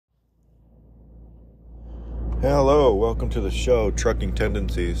Hello, welcome to the show, Trucking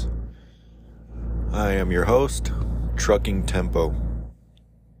Tendencies. I am your host, Trucking Tempo.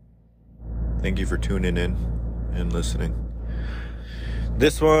 Thank you for tuning in and listening.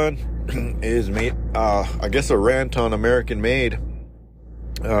 This one is made, I guess a rant on American Made.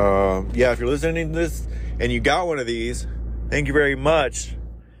 If you're listening to this and you got one of these, thank you very much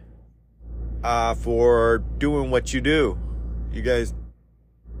for doing what you do. You guys,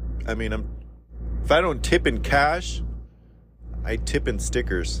 if I don't tip in cash, I tip in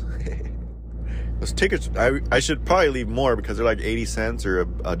stickers. Those stickers, I should probably leave more because they're like 80 cents or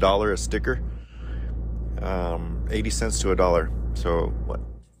a dollar a sticker. 80 cents to a dollar. So, what?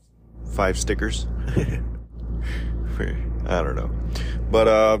 5 stickers? I don't know.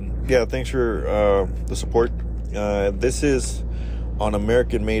 But, thanks for the support. This is on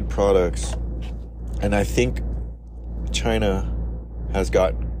American Made products. And I think China has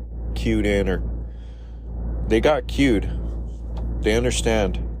got cued in, or they got cued. They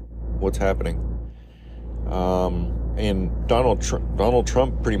understand what's happening. And Donald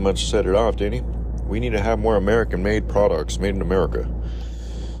Trump pretty much set it off, didn't he? We need to have more American-made products, made in America.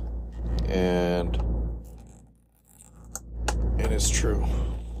 And it's true.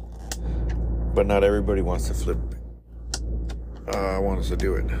 But not everybody wants to flip. Want us to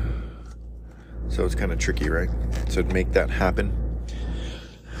do it. So it's kind of tricky, right? So to make that happen.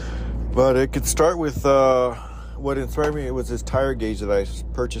 But it could start with what inspired me. It was this tire gauge that I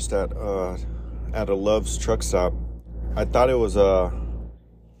purchased at a Love's truck stop. I thought it was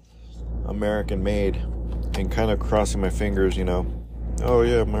American Made, and kind of crossing my fingers, oh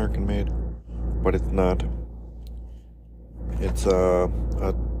yeah, American Made, but it's not. It's a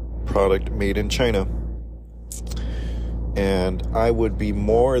product made in China, and I would be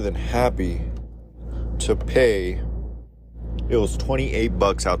more than happy to pay. It was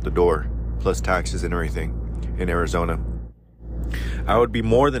 $28 out the door, plus taxes and everything, in Arizona. I would be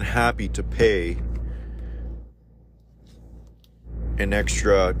more than happy to pay an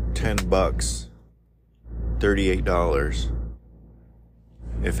extra $10, $38,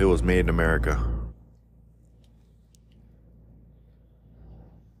 if it was made in America.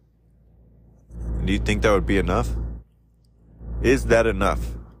 Do you think that would be enough? Is that enough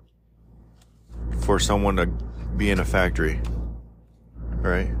for someone to be in a factory?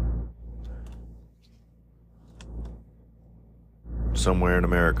 Right? Somewhere in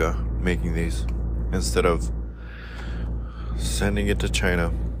America making these instead of sending it to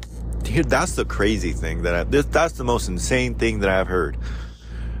China. Dude, that's the crazy thing that's the most insane thing that I've heard.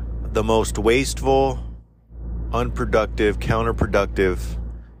 The most wasteful, unproductive, counterproductive,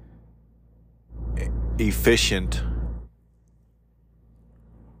 efficient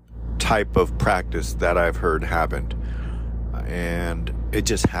type of practice that I've heard happened. And it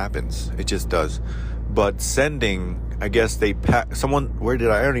just happens. It just does. But sending, I guess they pack someone, I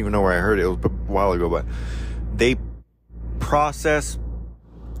don't even know where I heard it. It was a while ago, but they process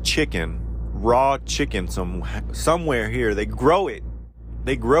chicken, raw chicken somewhere here. They grow it.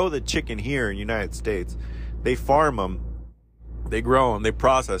 They grow the chicken here in the United States. They farm them. They grow them. They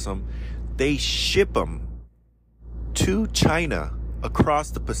process them. They ship them to China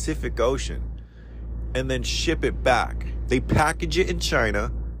across the Pacific Ocean and then ship it back. They package it in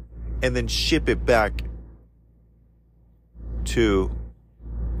China and then ship it back to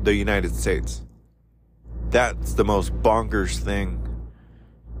the United States. That's the most bonkers thing,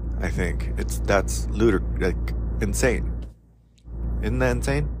 I think. That's insane. Isn't that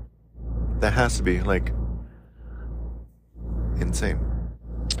insane? That has to be insane.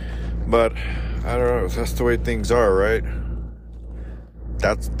 But I don't know, that's the way things are, right?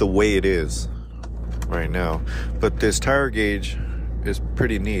 That's the way it is right now. But this tire gauge is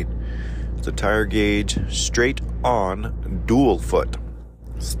pretty neat. It's a tire gauge straight on dual foot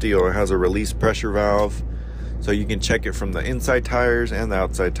steel. It has a release pressure valve, so you can check it from the inside tires and the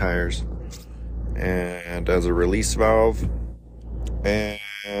outside tires, and as a release valve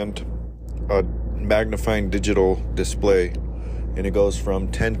and a magnifying digital display, and it goes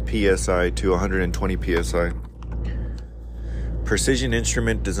from 10 psi to 120 psi. Precision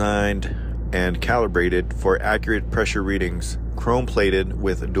instrument designed and calibrated for accurate pressure readings. Chrome plated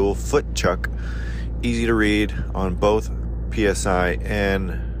with a dual foot chuck. Easy to read on both PSI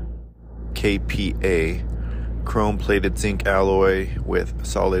and KPA. Chrome plated zinc alloy with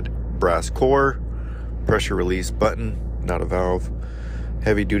solid brass core. Pressure release button, not a valve.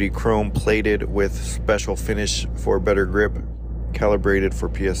 Heavy duty chrome plated with special finish for better grip. Calibrated for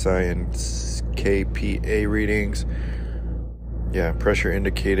PSI and KPA readings. Yeah, pressure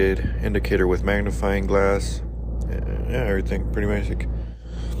indicator with magnifying glass. Yeah, everything pretty basic.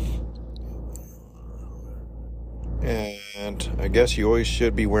 And I guess you always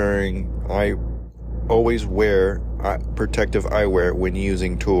should be wearing, I always wear protective eyewear when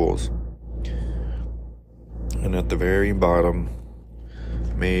using tools. And at the very bottom,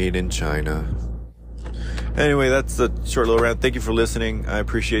 made in China. Anyway, that's a short little rant. Thank you for listening. I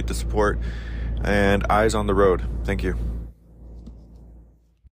appreciate the support. And eyes on the road. Thank you.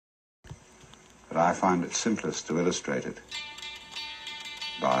 But I find it simplest to illustrate it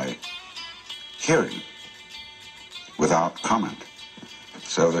by hearing without comment,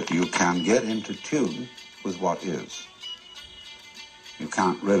 so that you can get into tune with what is. You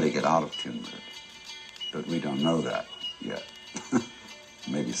can't really get out of tune with it, but we don't know that yet.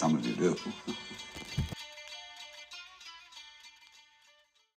 Maybe some of you do.